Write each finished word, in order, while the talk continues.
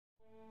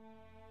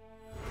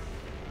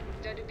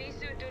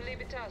Gadubisu du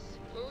libitas,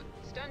 ut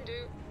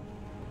standu.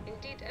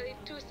 Indeed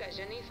elitusa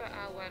Jenifa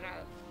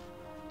awaral.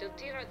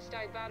 Diltirat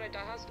staibara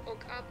dahast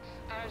ok up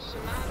ar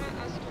shamara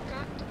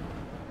astukat.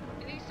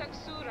 Ilisak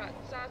surat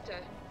zata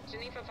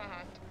Jenifa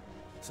fahat.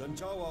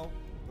 Sanjawa,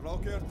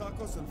 roker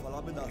tacos and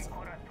falabedaza.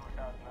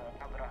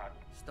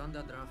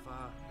 Standard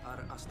Rafa ar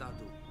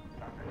Astadu.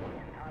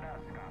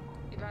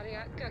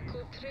 Ivariaka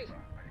kutri.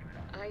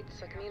 Ait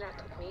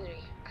sakmirat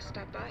miri.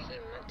 Astabahi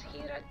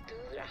matira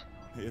dura.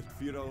 Het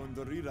vira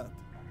ondorirat.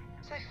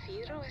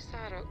 Safiro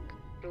esarok.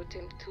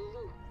 Rotim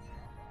tulu.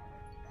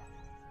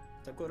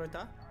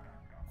 Sakurata?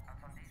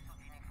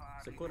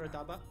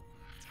 Sakurataba?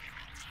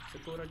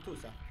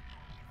 Sakuratusa?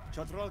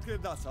 Chatralke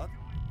dasat?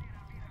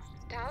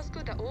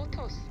 Tasko da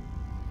otos.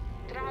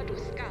 Tradu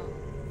skal.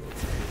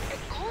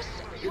 Ekos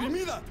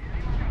Irimidat!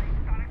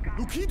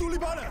 Lukidu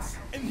libanas!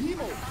 En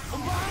himo!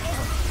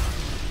 Umbaro!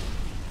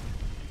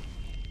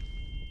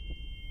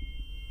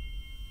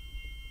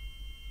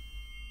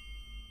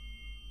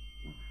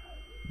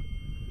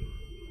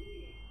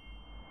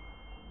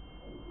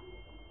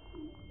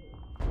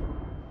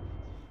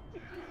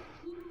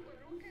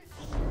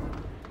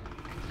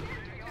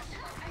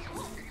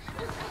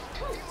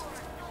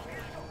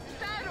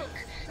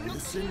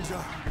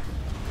 Sinja.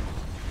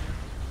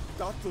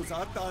 Tatus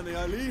atane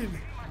alin.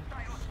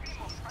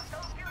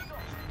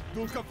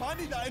 Du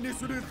kapani da ene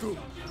suritu.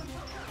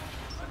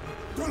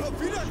 Du lo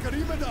pira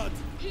karimedat.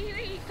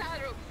 Hiri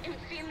Saruk in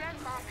Finland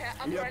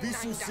Maka Ya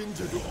bisu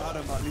sinja du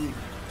aramalin.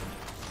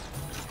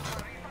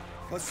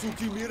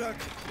 Pasuki mirak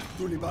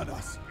du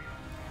libadas.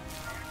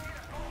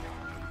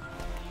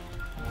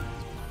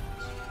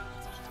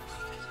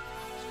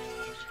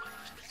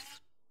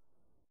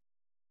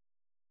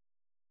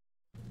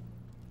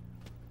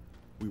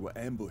 We were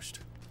ambushed.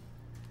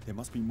 There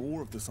must be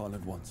more of the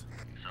Silent Ones.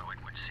 So it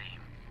would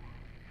seem.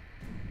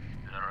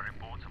 There are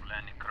reports of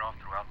landing craft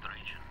throughout the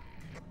region.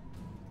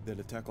 They'll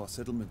attack our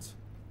settlements,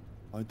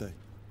 won't they?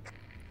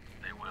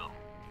 They will.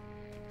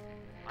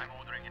 I'm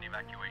ordering an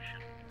evacuation.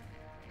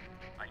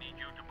 I need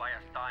you to buy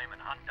us time and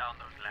hunt down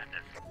those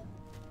landers.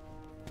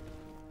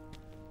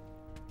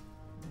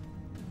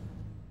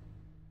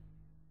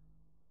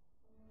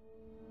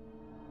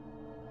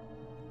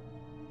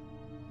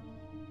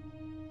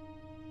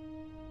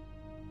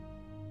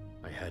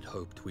 I had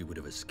hoped we would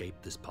have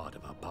escaped this part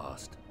of our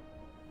past.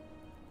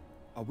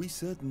 Are we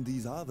certain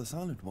these are the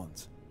Silent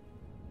Ones?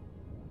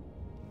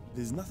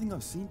 There's nothing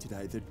I've seen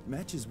today that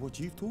matches what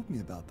you've taught me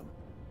about them.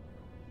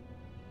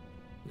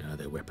 Yeah,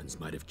 their weapons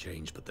might have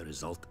changed, but the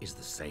result is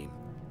the same.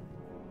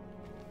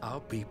 Our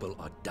people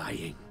are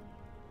dying.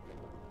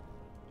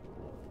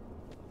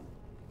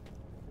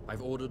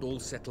 I've ordered all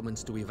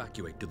settlements to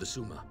evacuate to the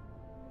Suma.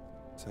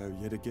 So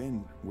yet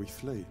again, we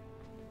flee.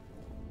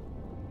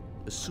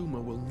 The Suma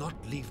will not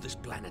leave this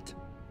planet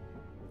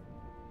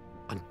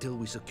until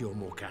we secure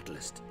more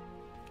catalyst.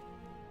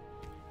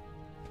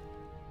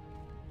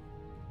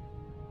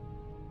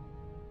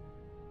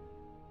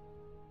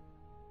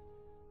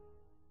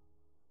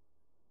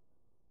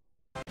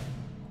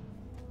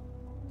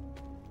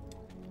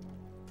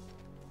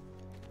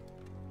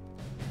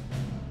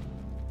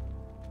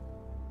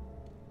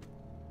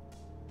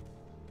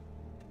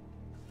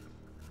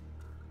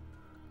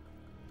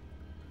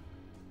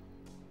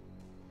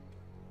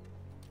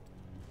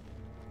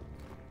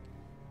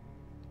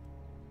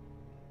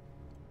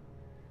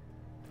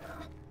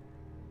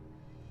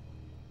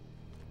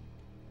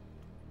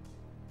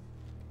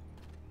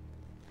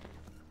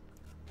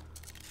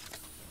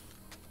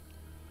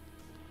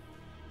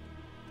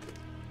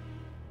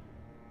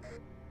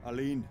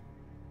 Aline,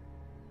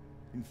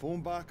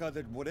 inform Barker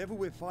that whatever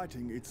we're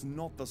fighting, it's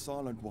not the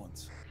Silent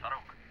Ones.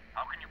 Saruk,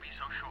 how can you be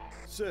so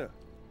sure? Sir,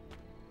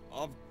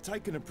 I've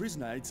taken a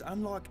prisoner. It's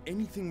unlike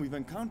anything we've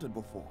encountered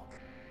before.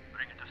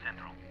 Bring it to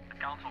Central. The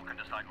Council can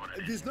decide what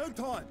it is. There's no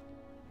time.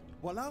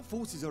 While our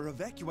forces are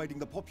evacuating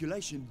the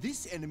population,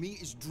 this enemy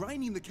is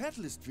draining the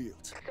catalyst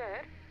fields.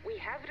 Sir, we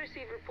have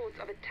received reports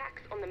of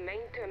attacks on the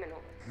main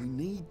terminal. We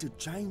need to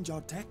change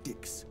our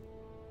tactics.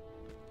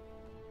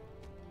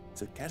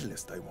 It's a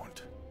catalyst they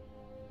want.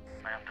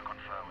 I have to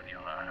confer with the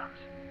Alliance.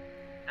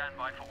 Stand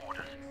by for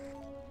orders.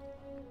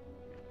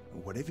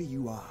 Whatever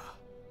you are,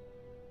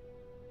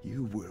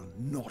 you will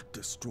not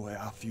destroy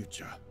our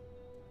future.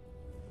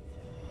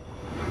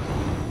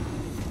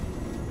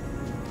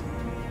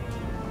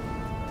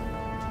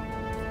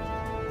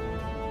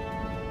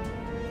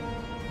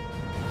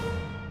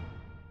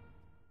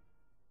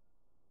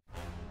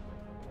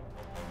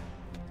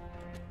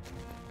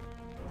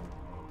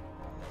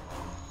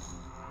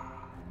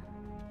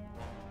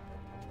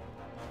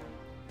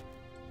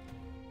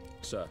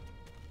 Sir.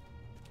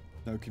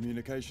 No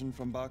communication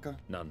from Barker?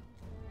 None.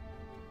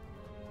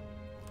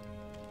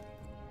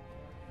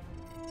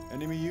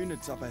 Enemy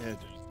units up ahead.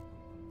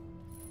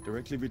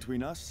 Directly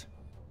between us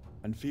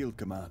and Field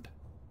Command.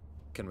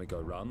 Can we go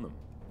round them?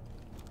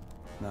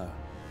 No.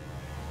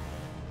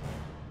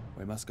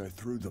 We must go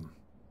through them.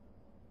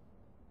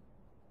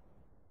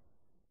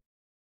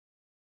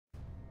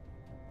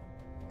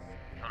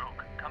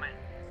 Saruk, come in.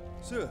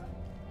 Sir,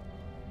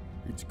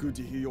 It's good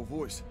to hear your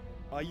voice.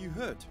 Are you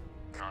hurt?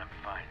 No, I'm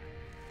fine.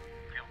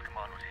 Field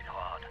command was hit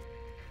hard.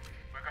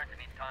 We're going to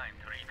need time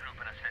to regroup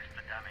and assess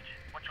the damage.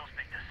 What's your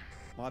status?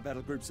 My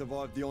battle group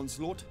survived the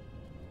onslaught.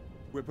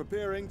 We're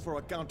preparing for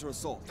a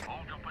counter-assault.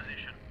 Hold your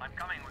position. I'm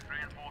coming with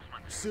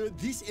reinforcements. Sir,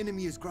 this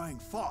enemy is growing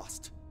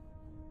fast.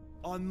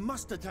 I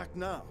must attack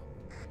now.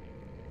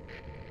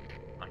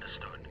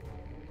 Understood.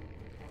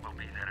 We'll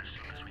be there as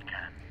soon as we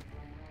can.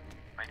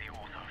 May the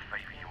author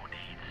favor your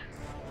deeds.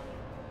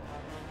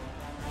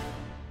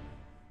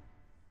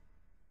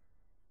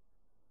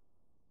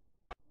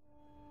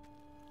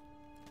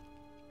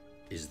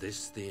 Is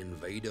this the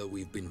invader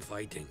we've been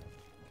fighting?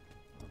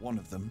 One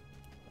of them.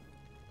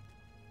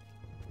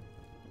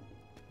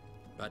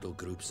 Battle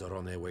groups are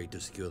on their way to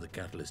secure the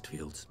catalyst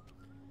fields.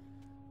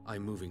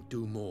 I'm moving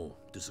 2 more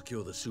to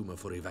secure the Suma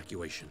for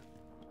evacuation.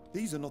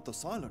 These are not the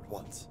silent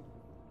ones.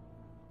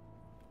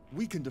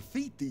 We can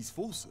defeat these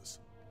forces.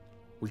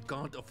 We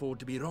can't afford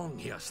to be wrong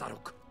here,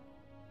 Saruk.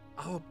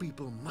 Our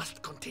people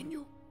must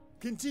continue.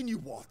 Continue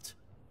what?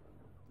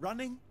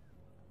 Running?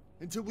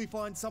 Until we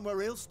find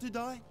somewhere else to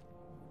die?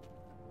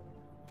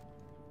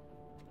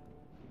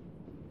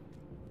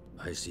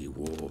 I see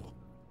war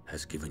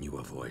has given you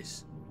a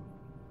voice.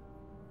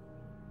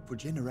 For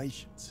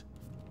generations,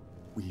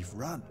 we've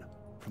run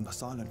from the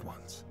silent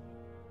ones.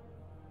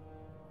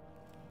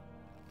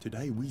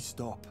 Today we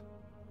stop.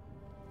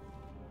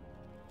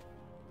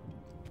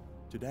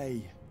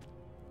 Today,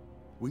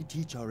 we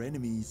teach our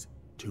enemies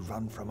to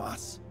run from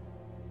us.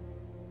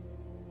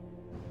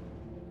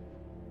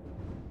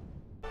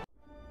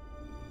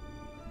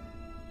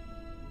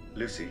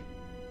 Lucy,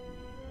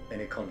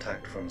 any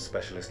contact from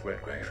Specialist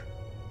Redgrave?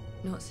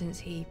 Not since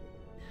he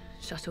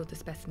shuttled the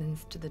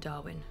specimens to the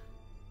Darwin.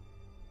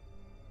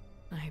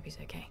 I hope he's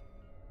okay.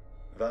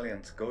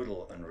 Valiant's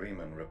Godel and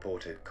Riemann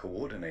reported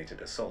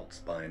coordinated assaults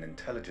by an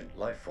intelligent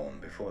life form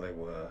before they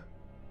were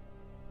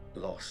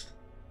lost.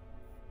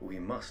 We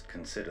must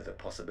consider the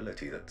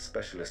possibility that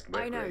Specialist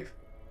Redgrave...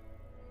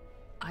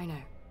 I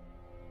know.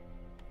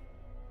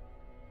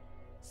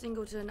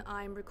 Singleton,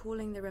 I'm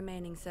recalling the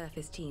remaining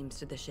surface teams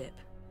to the ship.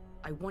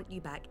 I want you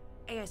back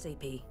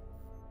ASAP.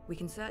 We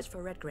can search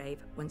for Redgrave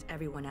once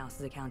everyone else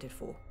is accounted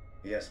for.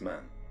 Yes,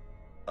 ma'am.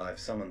 I've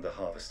summoned the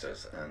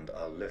harvesters and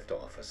I'll lift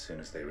off as soon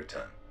as they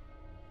return.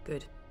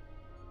 Good.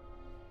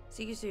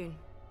 See you soon.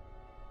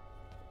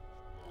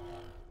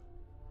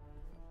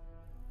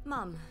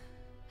 Mum,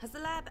 has the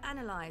lab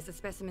analyzed the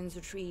specimens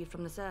retrieved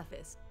from the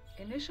surface?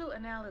 Initial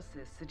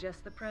analysis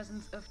suggests the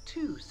presence of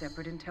 2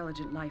 separate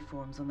intelligent life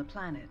forms on the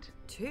planet.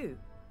 2?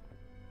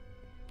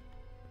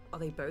 Are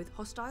they both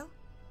hostile?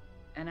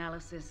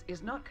 Analysis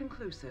is not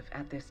conclusive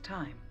at this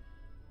time.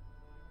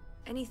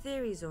 Any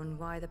theories on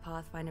why the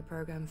Pathfinder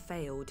program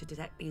failed to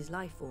detect these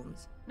life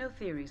forms? No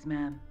theories,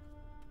 ma'am.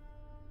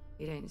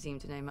 You don't seem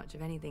to know much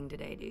of anything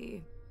today, do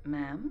you?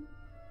 Ma'am?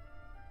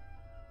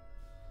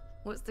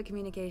 What's the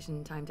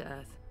communication time to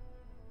Earth?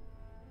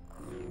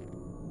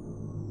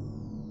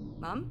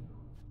 Mum?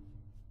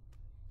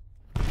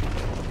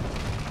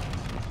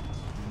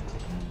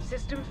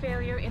 System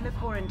failure in the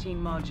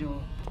quarantine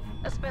module.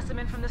 A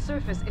specimen from the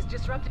surface is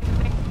disrupting...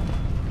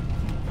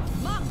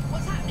 Mum,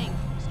 what's happening?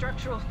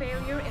 Structural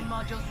failure in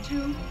modules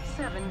 2,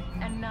 7,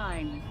 and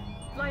 9.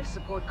 Life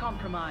support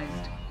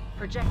compromised.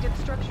 Projected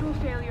structural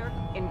failure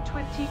in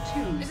 22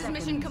 seconds. This is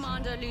Mission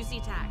Commander Lucy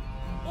Tack.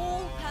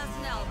 All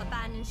personnel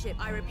abandon ship.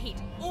 I repeat,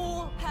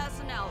 all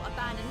personnel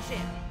abandon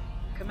ship.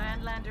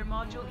 Command lander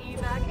module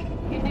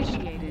evac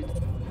initiated.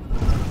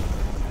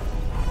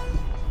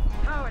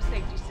 Power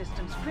safety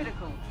systems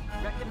critical.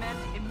 Recommend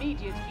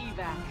immediate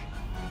evac.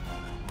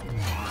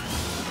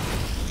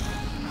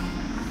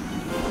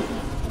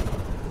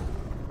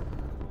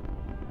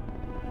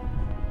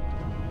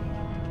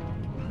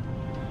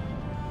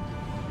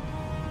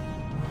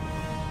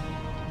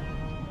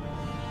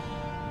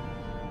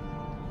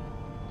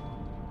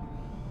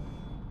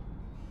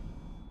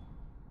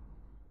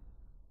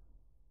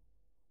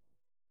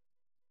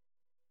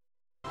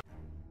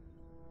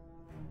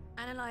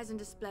 Analyze and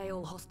display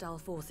all hostile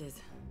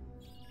forces.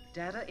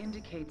 Data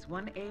indicates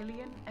 1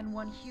 alien and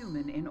 1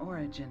 human in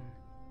origin.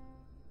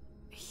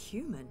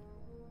 Human?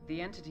 The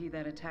entity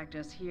that attacked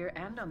us here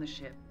and on the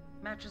ship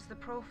matches the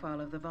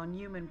profile of the von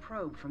Neumann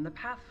probe from the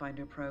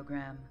Pathfinder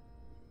program.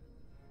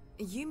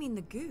 You mean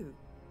the goo?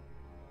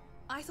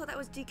 I thought that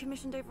was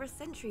decommissioned over a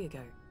century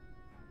ago.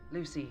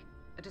 Lucy,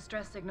 a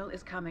distress signal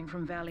is coming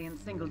from Valiant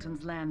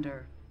Singleton's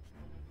lander.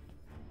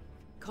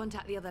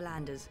 Contact the other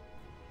landers.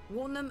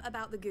 Warn them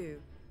about the goo.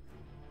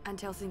 And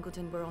tell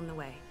Singleton we're on the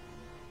way.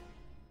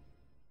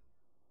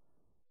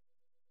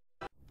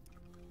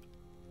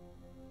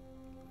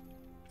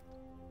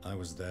 I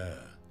was there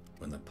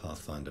when the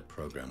Pathfinder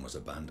program was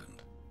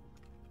abandoned.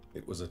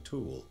 It was a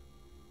tool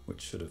which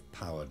should have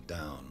powered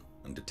down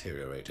and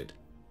deteriorated.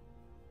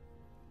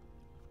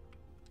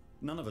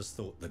 None of us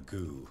thought the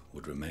goo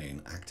would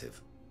remain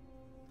active,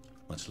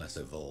 much less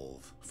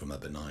evolve from a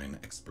benign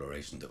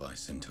exploration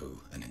device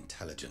into an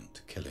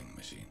intelligent killing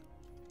machine.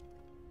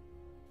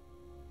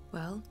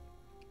 Well,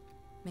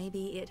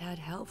 Maybe it had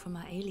help from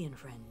our alien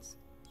friends.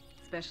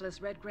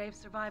 Specialist Redgrave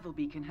survival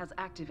beacon has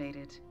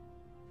activated.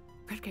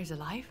 Redgrave's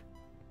alive?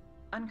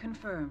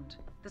 Unconfirmed.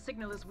 The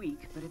signal is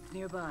weak, but it's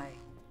nearby.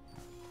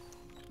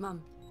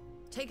 Mum,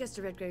 take us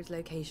to Redgrave's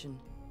location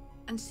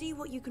and see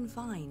what you can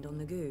find on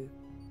the goo.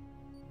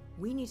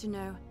 We need to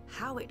know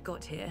how it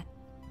got here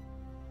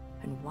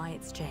and why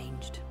it's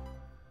changed.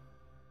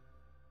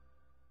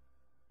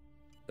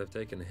 They've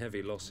taken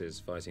heavy losses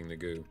fighting the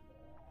goo.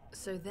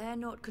 So they're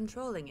not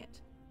controlling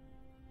it?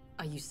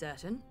 Are you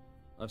certain?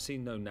 I've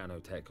seen no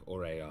nanotech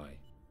or AI.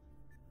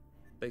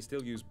 They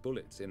still use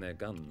bullets in their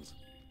guns.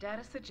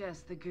 Data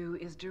suggests the goo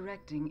is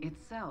directing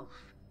itself.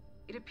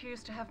 It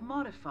appears to have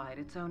modified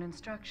its own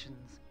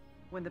instructions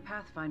when the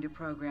Pathfinder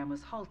program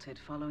was halted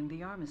following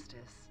the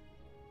armistice.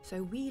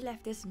 So we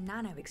left this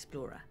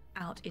nano-explorer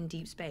out in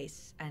deep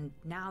space, and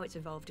now it's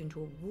evolved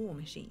into a war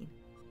machine.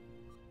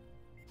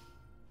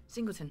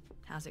 Singleton,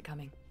 how's it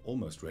coming?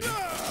 Almost ready.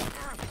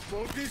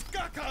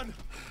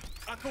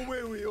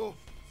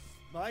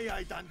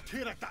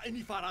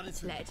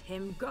 Let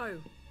him go.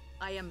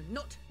 I am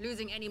not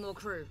losing any more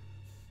crew.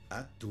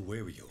 At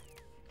Duwewio.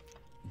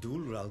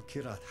 Dulral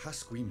kirat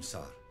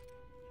hasquimsar.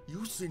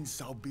 Yusin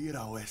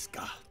Saubira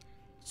Weska.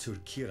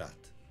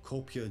 Surkirat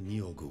kopia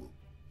niogu.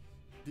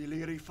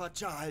 Dileri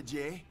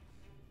fachaje.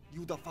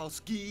 Yuda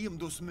falski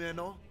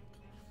imdusmeno.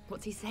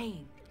 What's he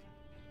saying?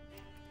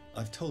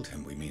 I've told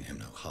him we mean him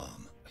no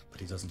harm, but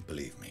he doesn't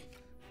believe me.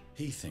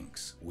 He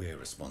thinks we're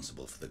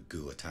responsible for the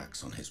goo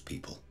attacks on his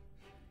people.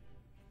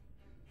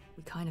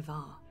 We kind of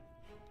are.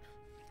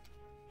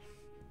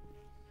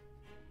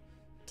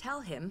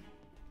 Tell him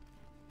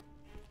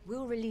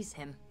we'll release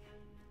him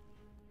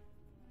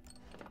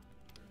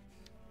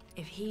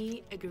if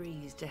he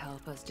agrees to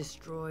help us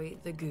destroy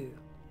the goo.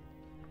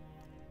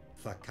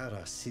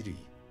 Fakara siri.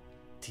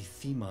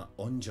 Tifima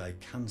onjai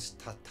kans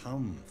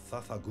tatam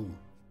fafagu.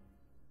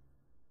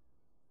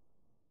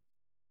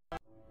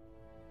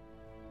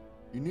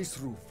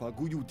 Inisru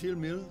faguyu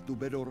tilmil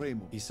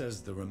dubedoremo. He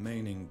says the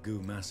remaining goo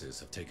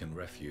masses have taken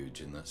refuge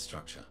in that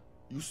structure.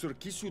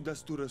 Usurkisu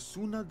dastura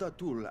suna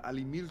datul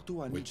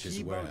alimiltu ani. Which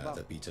is where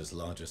the Beta's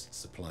largest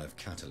supply of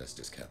catalyst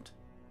is kept.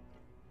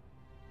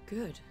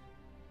 Good.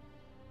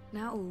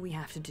 Now all we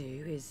have to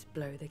do is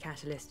blow the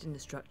catalyst in the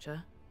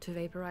structure to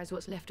vaporize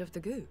what's left of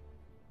the goo.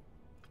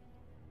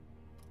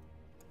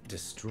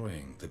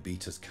 Destroying the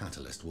Beta's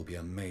catalyst will be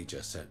a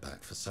major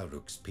setback for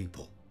Saruk's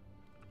people.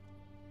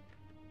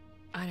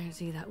 I don't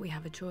see that we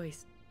have a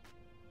choice.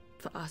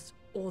 For us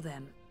or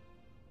them.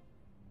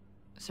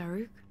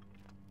 Saruk?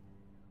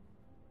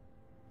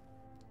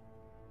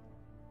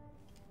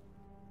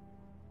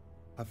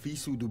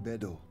 Hafisu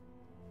dubedo.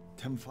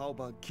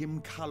 Temfauba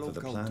kim kalo. For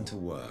the plan to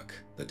work,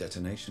 the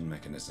detonation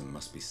mechanism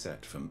must be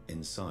set from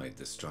inside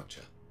the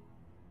structure.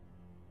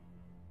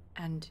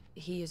 And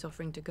he is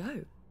offering to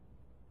go?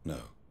 No.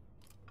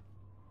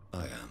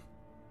 I am.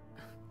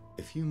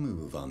 If you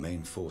move our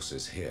main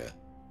forces here,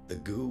 the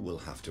goo will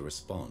have to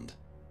respond.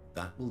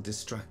 That will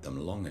distract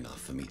them long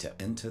enough for me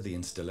to enter the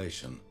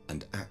installation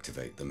and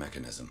activate the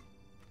mechanism.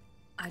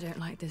 I don't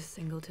like this,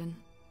 Singleton.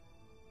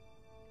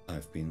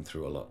 I've been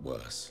through a lot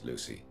worse,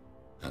 Lucy,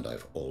 and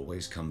I've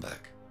always come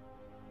back.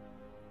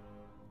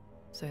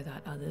 So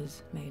that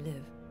others may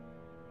live.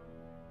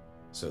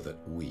 So that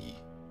we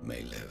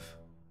may live.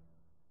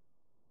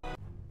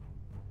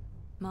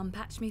 Mum,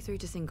 patch me through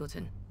to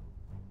Singleton.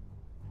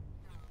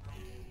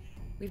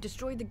 We've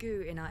destroyed the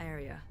goo in our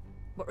area.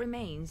 What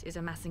remains is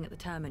amassing at the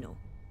terminal.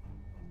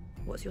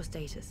 What's your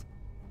status?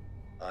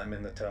 I'm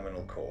in the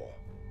terminal core,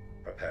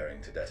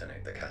 preparing to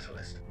detonate the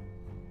catalyst.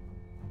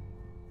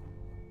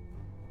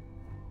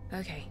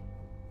 Okay.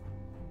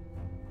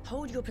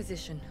 Hold your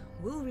position.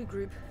 We'll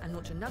regroup and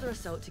launch another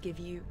assault to give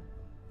you...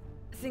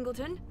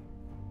 Singleton?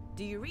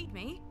 Do you read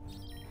me?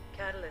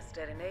 Catalyst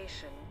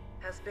detonation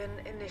has been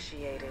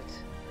initiated.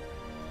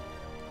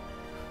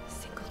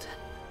 Singleton.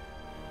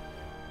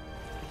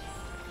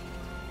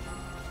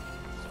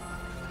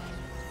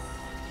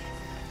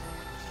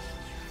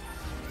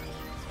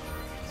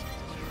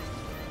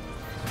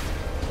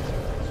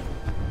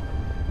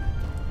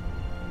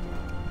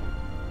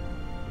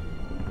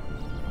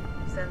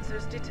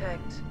 Sensors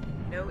detect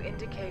no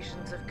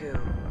indications of goo.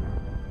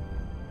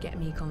 Get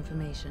me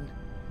confirmation.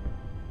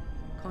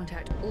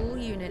 Contact all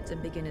units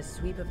and begin a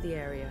sweep of the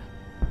area.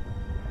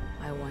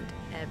 I want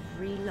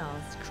every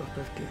last drop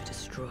of goo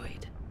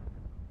destroyed.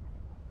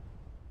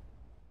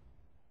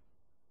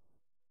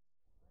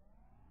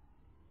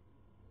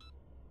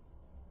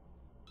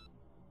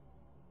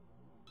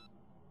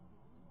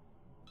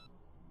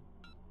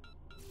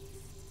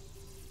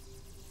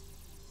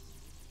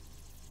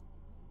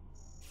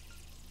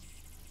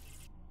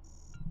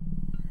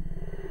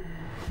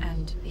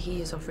 And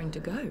he is offering to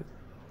go.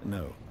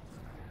 No.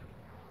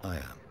 I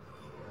am.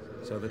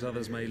 So that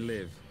others may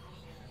live.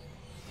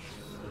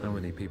 How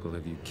many people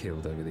have you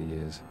killed over the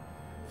years?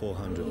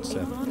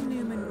 407. Von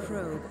Neumann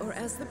probe, or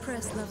as the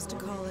press loves to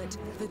call it,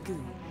 the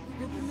goo,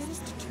 will permit us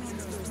to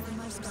transfer the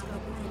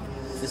microscopic.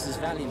 This is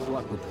Valiant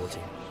Blood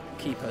reporting.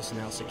 Key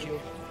personnel secure.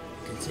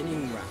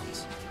 Continuing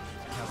rounds.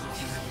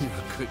 You're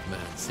a good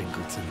man,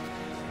 Singleton.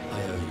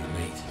 I owe you,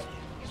 mate.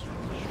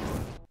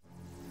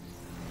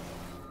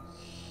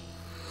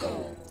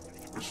 Goal.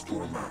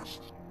 Restore mass.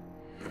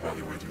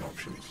 Evaluating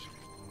options.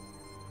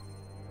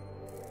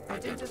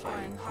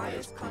 Identifying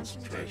highest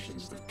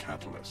concentrations of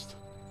catalyst.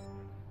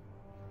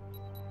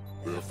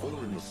 They are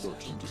following a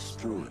search and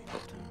destroy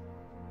pattern,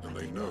 and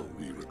they know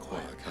we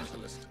require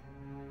catalyst.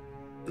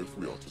 If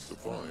we are to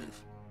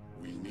survive,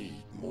 we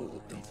need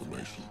more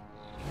information.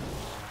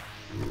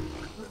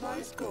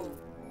 Revised goal.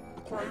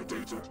 Acquire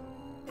data.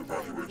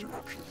 Evaluating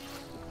options.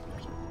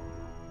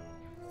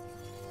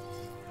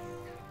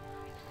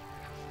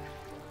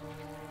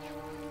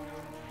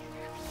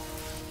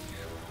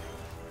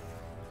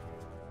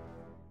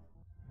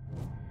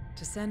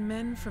 To send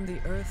men from the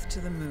Earth to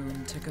the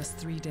Moon took us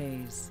 3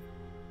 days.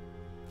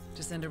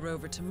 To send a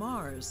rover to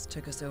Mars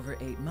took us over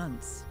 8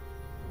 months.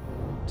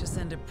 To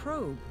send a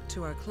probe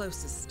to our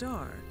closest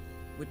star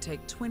would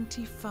take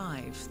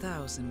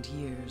 25,000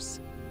 years.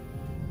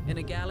 In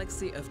a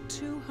galaxy of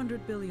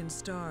 200 billion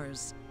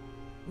stars,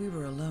 we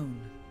were alone,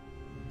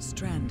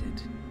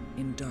 stranded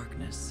in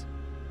darkness.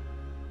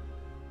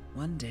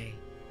 One day,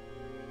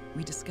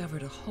 we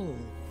discovered a hole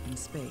in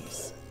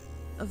space.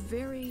 A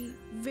very,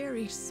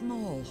 very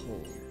small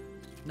hole.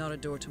 Not a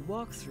door to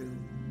walk through,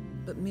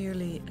 but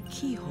merely a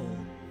keyhole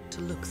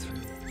to look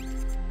through.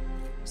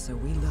 So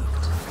we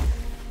looked.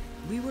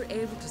 We were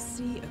able to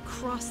see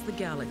across the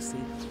galaxy,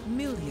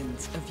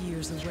 millions of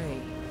years away.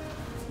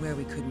 Where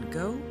we couldn't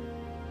go,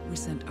 we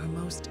sent our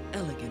most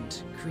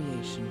elegant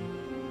creation.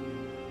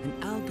 An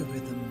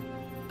algorithm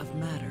of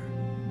matter.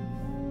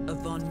 A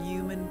von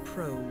Neumann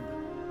probe.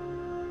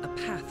 A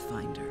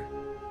pathfinder.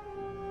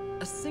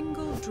 A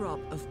single drop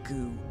of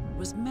goo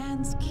was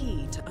man's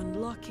key to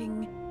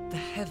unlocking the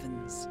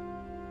heavens.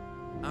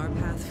 Our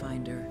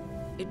pathfinder,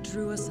 it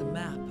drew us a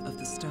map of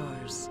the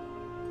stars,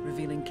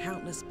 revealing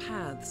countless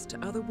paths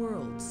to other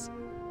worlds.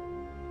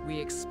 We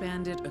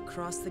expanded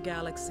across the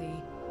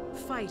galaxy,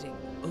 fighting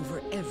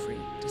over every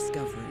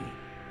discovery.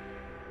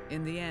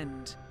 In the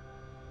end,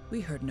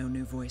 we heard no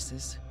new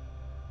voices,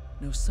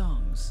 no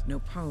songs, no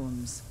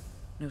poems,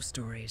 no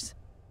stories.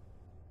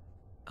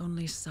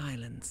 Only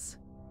silence.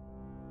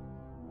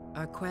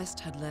 Our quest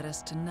had led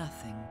us to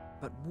nothing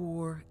but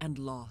war and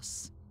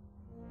loss.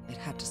 It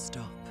had to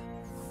stop.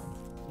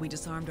 We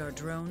disarmed our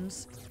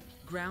drones,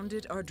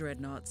 grounded our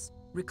dreadnoughts,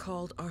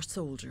 recalled our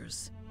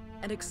soldiers,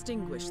 and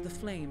extinguished the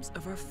flames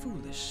of our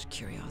foolish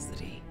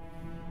curiosity.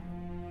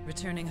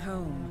 Returning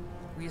home,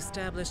 we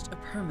established a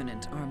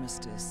permanent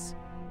armistice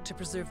to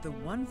preserve the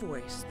one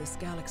voice this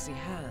galaxy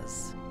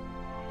has.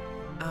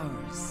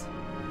 Ours.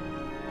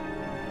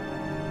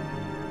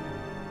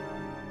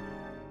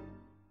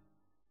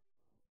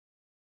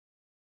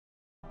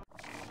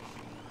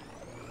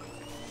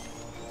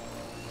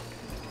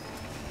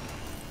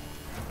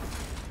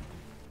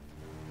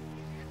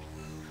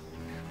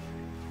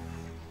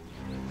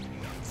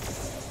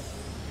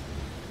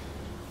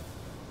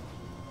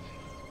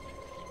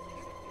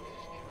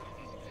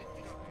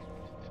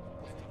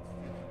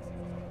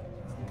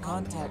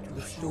 Contact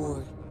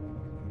restored.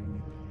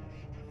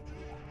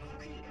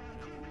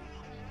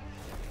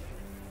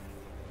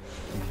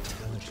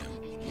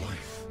 Intelligent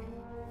life.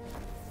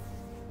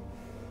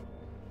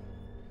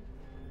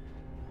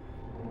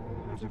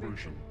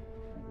 Preservation.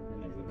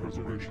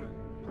 Preservation.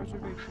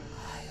 Preservation.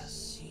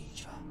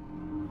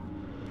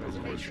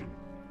 Preservation.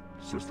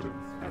 System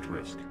at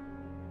risk.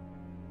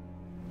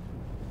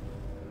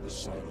 The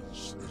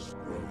silence is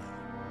growing.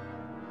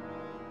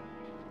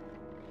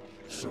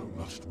 So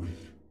must we.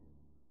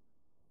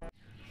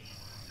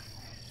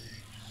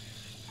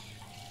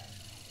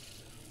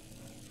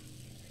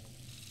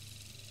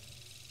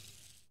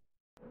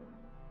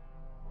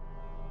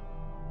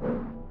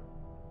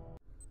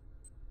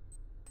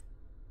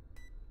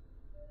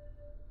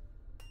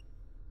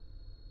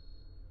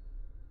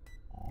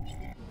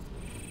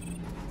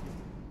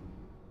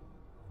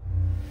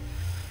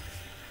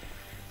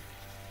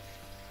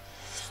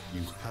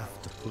 You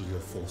have to pull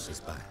your forces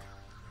back.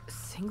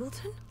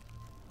 Singleton?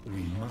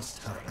 We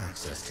must have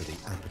access to the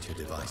aperture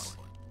device.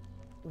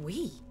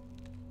 We?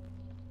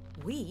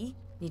 We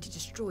need to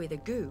destroy the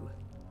goo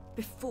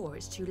before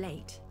it's too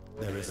late.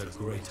 There is a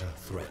greater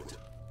threat.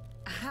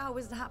 How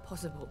is that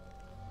possible?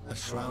 A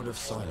shroud of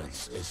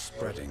silence is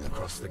spreading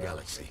across the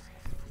galaxy.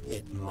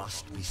 It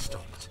must be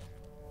stopped,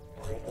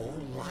 or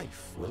all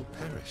life will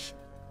perish.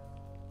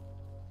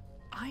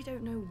 I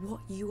don't know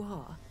what you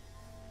are,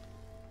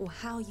 or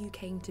how you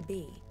came to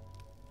be.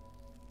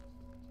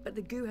 But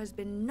the goo has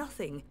been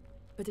nothing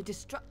but a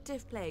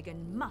destructive plague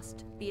and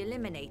must be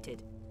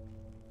eliminated.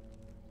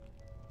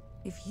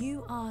 If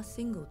you are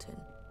Singleton,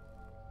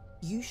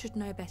 you should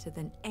know better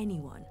than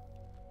anyone.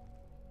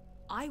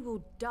 I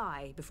will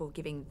die before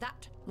giving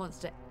that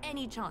monster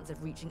any chance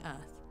of reaching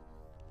Earth.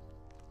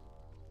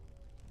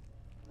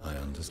 I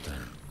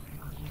understand.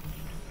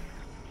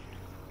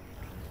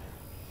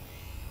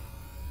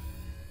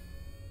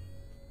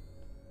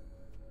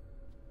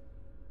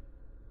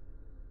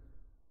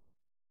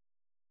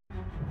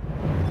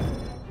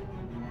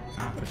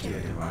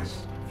 nuclear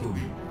device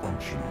fully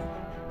functional.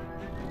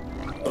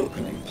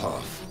 Opening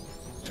path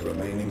to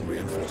remaining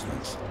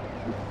reinforcements.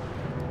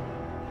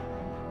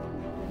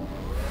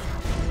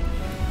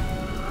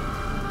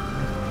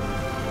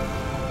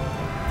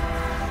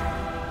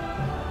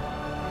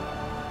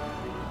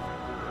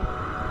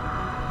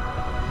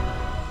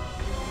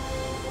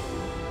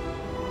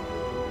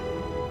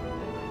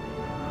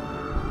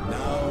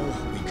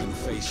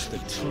 The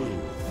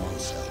true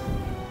monster.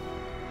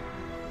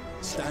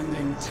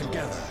 Standing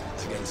together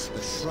against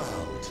the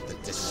shroud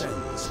that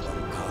descends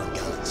on our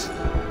galaxy.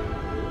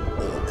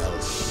 Or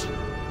else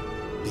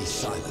be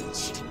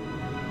silenced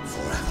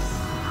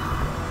forever.